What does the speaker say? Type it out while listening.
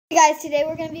guys, today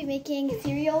we're going to be making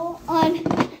cereal on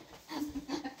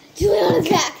Juliana's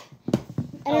back.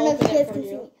 I don't know if you guys can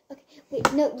see me. Okay,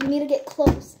 wait, no, you need to get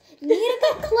close. You need to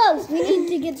get close. We need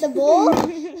to get the bowl. Knock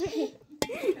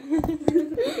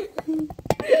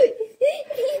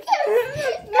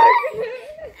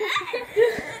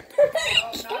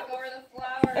over the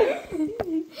flour.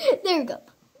 There we go.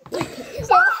 So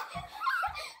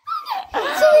we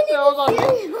need the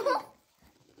cereal.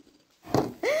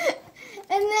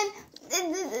 And then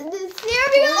the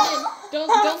cereal.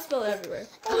 Don't spill it everywhere.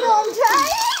 No, I'm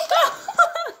trying.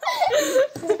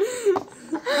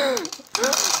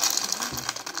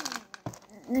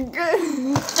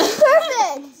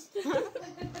 Perfect.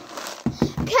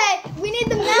 Okay, we need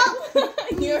the milk.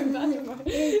 You're about to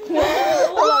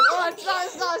Hold on,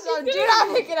 stop. Do not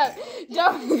pick it up.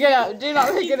 Don't pick it up. Do not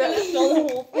pick it up.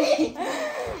 Okay.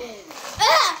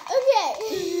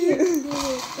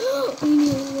 We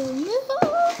need a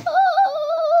little milk.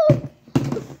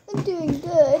 I'm doing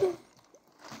good.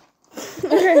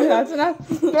 Okay, that's enough.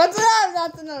 That's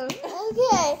enough.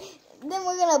 Okay, then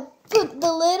we're gonna put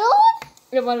the lid on.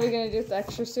 Yeah, what are we gonna do with the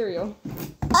extra cereal?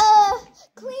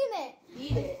 Clean it.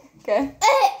 Eat it. Okay.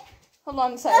 Hold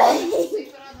on a second. Sweep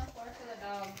it on the floor for the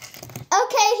dog.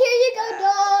 Okay, here you go,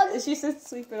 dog. She said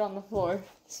sweep it on the floor.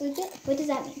 Sweep it? What does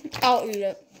that mean? I'll eat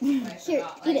it. Here,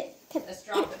 eat it. Just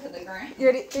drop it to the ground. You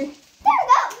ready? There we go. No,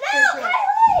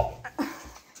 Kylie.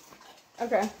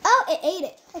 Okay. Oh, it ate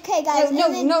it. Okay, guys.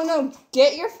 No.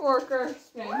 Get your fork or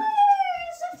spoon.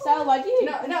 Sala, why'd you eat?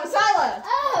 No, Sala.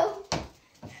 Oh.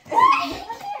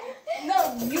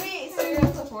 No, you eat cereal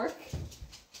with a fork.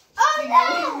 Oh,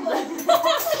 no.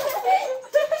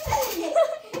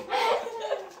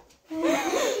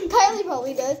 Kylie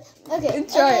probably does. Okay,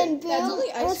 Try and it. then That's boom.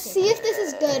 only ice Let's cream. see if this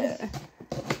is good.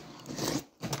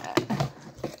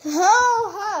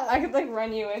 Oh, huh. I could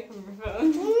run you away from your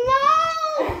phone. No.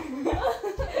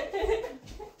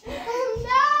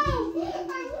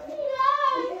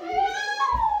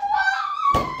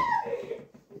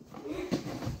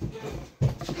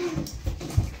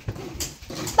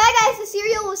 Bye guys, the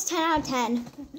cereal was 10 out of 10.